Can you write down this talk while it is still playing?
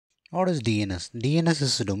What is DNS? DNS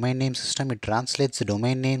is a domain name system. It translates the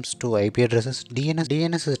domain names to IP addresses.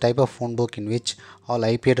 DNS is a type of phone book in which all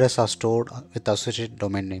IP addresses are stored with associated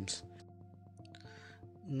domain names.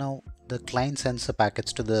 Now, the client sends the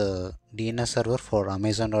packets to the DNS server for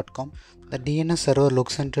Amazon.com. The DNS server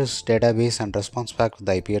looks into its database and responds back with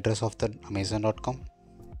the IP address of the Amazon.com.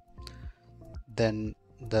 Then,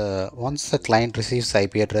 once the client receives the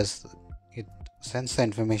IP address, it sends the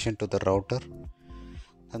information to the router,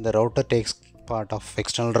 and the router takes part of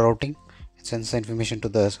external routing. It sends the information to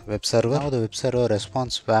the web server. Now the web server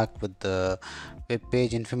responds back with the web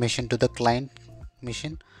page information to the client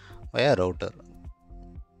machine via router.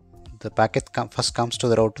 The packet first comes to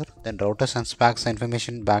the router, then router sends back the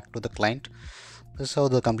information back to the client. This is how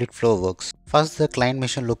the complete flow works. First the client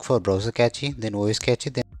machine look for browser cache, then OS cache,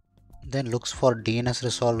 then looks for DNS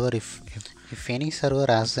resolver. If any server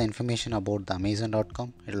has the information about the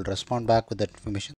Amazon.com, it will respond back with that information.